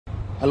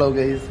Hello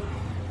guys,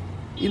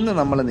 ഇന്ന്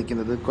നമ്മൾ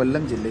നിൽക്കുന്നത്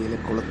കൊല്ലം ജില്ലയിലെ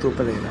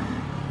കുളത്തൂപ്പുഴയിലാണ്.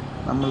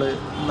 നമ്മൾ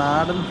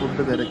നാടൻ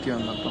ഫുഡ് തിരക്കി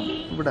വന്നപ്പം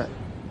ഇവിടെ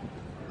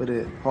ഒരു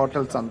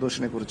ഹോട്ടൽ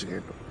സന്തോഷിനെ കുറിച്ച്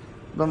കേട്ടു.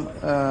 അപ്പം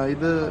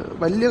ഇത്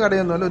വലിയ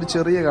കടയൊന്നുമല്ല, ഒരു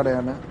ചെറിയ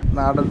കടയാണ്.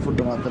 നാടൻ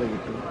ഫുഡ് മാത്രമേ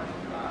കിട്ടൂ.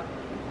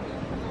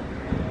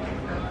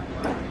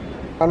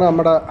 ആണ്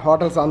നമ്മുടെ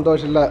ഹോട്ടൽ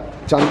സന്തോഷിലെ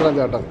ചന്ദ്രൻ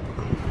ചേട്ടൻ.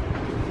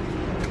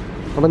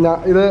 അപ്പം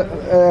ഇത്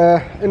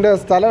എൻ്റെ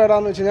സ്ഥലം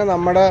എവിടെയാണെന്ന് വെച്ച് കഴിഞ്ഞാൽ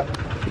നമ്മുടെ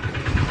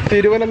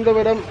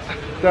തിരുവനന്തപുരം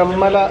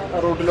തെമ്മല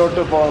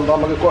റൂട്ടിലോട്ട് പോകുമ്പോൾ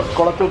നമുക്ക്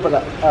കുളത്തൂപ്പുഴ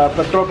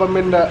പെട്രോൾ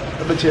പമ്പിൻ്റെ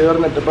ഇത്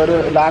ചേർന്നിട്ട്, ഇപ്പോൾ ഒരു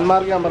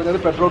ലാൻഡ്മാർക്ക് ഞാൻ പറഞ്ഞത്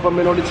പെട്രോൾ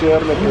പമ്പിനോട്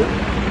ചേർന്നിട്ട്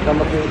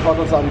നമുക്ക്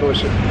ഹോട്ടൽ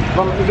സന്തോഷ്.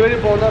 അപ്പം ഇതുവഴി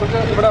പോകുന്നവർക്ക്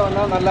ഇവിടെ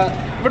വന്നാൽ നല്ല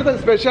ഇവിടുത്തെ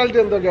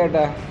സ്പെഷ്യാലിറ്റി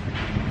എന്തൊക്കെയായിട്ടാ?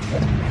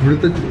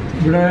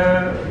 ഇവിടെ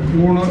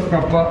ഊണ്,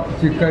 കപ്പ,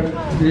 ചിക്കൻ,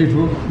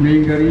 ബീഫ്,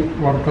 മീൻകറി,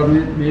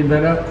 വറുത്തമീൻ,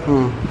 മീൻതല,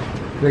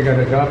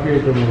 ഇതൊക്കെയാണ് കാപ്പി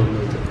ഐറ്റം.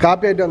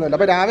 കാപ്പി ഐറ്റം ഒന്നുമില്ല.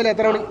 അപ്പോൾ രാവിലെ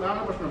എത്ര മണി?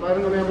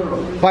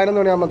 11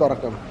 മണിയാകുമ്പോൾ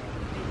തുറക്കും.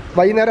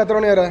 വൈകുന്നേരം എത്ര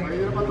മണി വരെ?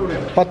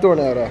 10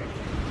 മണി വരെ.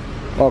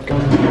 ഓക്കെ.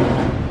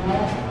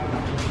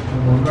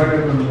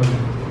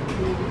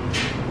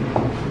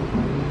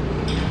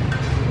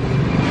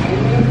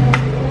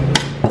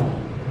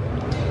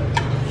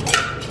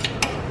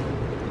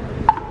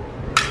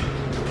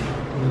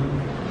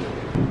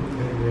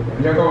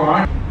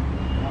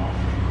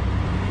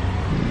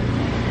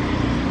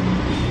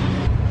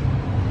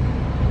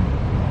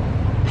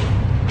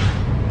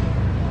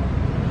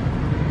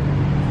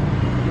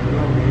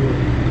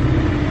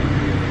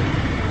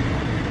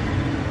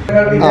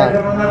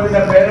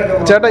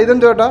 ചേട്ടാ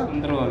ഇതെന്ത് ചേട്ടാ?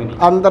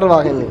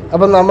 അന്തർവാഹിനി.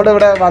 അപ്പം നമ്മുടെ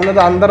ഇവിടെ വന്നത്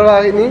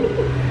അന്തർവാഹിനി,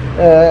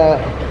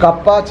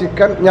 കപ്പ,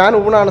 ചിക്കൻ. ഞാൻ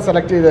ഊണാണ്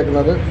സെലക്ട്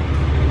ചെയ്തേക്കുന്നത്.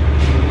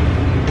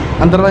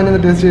 അന്തർവാഹിനി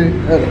ടേസ്റ്റ്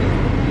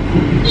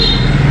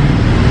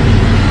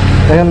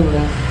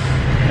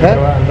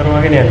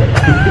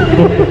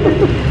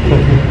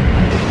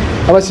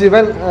അപ്പൊ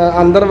ശിവൻ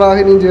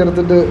അന്തർവാഹിനിയും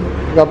ചേർത്തിട്ട്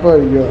കപ്പ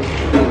കഴിക്കുക.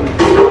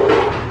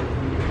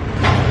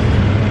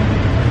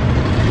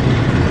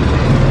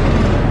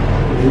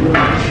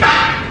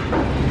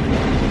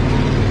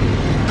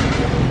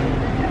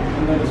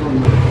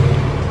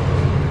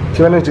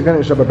 ശിവന് ചിക്കൻ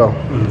ഇഷ്ടപ്പെട്ടോ?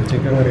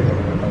 ചിക്കൻ കറി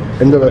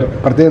എന്ത്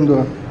പ്രത്യേകം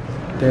എന്തുവാ?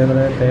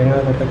 തേങ്ങ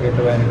കൊത്തൊക്കെ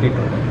ഇട്ട്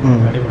വരട്ടിയിട്ടുണ്ട്.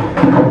 അടിപൊളി.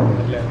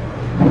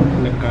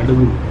 നല്ല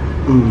കടുകും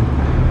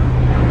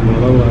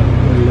മുളക്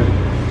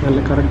നല്ല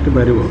കറക്റ്റ്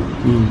പരുവാണ്.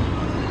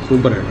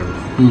 സൂപ്പറായിട്ടുണ്ട്.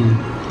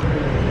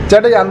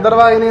 ചേട്ടാ ഈ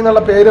അന്തർവാഹിനി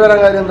എന്നുള്ള പേര് വരാൻ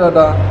കാര്യം എന്താ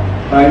ചേട്ടാ?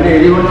 അതിൻ്റെ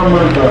എരിവെണ്ണം.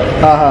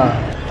 ആഹാ,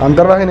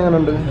 അന്തർവാഹിനി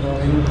എങ്ങനെയുണ്ട്?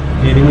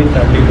 എരിഞ്ഞ്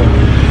തട്ടിക്കൊണ്ട്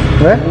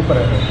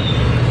സൂപ്പറായിട്ടുണ്ട്.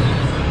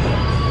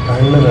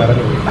 കണ്ണ്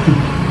നിറഞ്ഞു.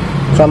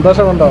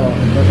 സന്തോഷമുണ്ടോ?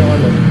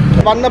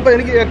 വന്നപ്പോൾ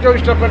എനിക്ക് ഏറ്റവും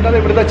ഇഷ്ടപ്പെട്ടത്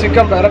ഇവിടുത്തെ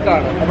ചിക്കൻ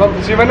പെരട്ടാണ്. അപ്പം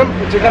ശിവനും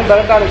ചിക്കൻ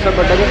പെരട്ടാണ്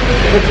ഇഷ്ടപ്പെട്ടത്.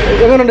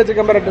 എങ്ങനെയുണ്ട്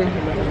ചിക്കൻ പെരട്ട്?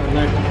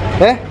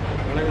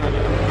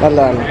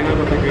 നല്ലതാണ്.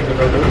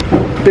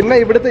 പിന്നെ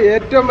ഇവിടുത്തെ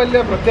ഏറ്റവും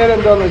വലിയ പ്രത്യേകത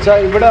എന്താണെന്ന് വെച്ചാൽ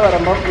ഇവിടെ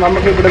വരുമ്പം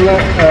നമുക്ക് ഇവിടുന്ന്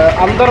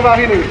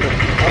അന്തർവാഹിനി കിട്ടും.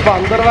 അപ്പോൾ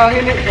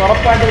അന്തർവാഹിനി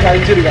ഉറപ്പായിട്ട്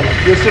കഴിച്ചിരിക്കണം,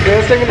 ജസ്റ്റ്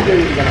ടേസ്റ്റെങ്കിലും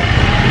ചെയ്തിരിക്കണം.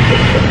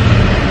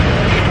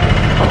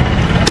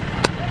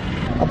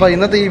 അപ്പോൾ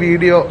ഇന്നത്തെ ഈ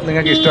വീഡിയോ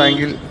നിങ്ങൾക്ക്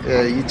ഇഷ്ടമെങ്കിൽ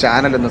ഈ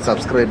ചാനൽ ഒന്ന്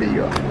സബ്സ്ക്രൈബ്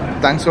ചെയ്യുക.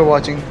 Thanks for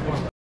watching.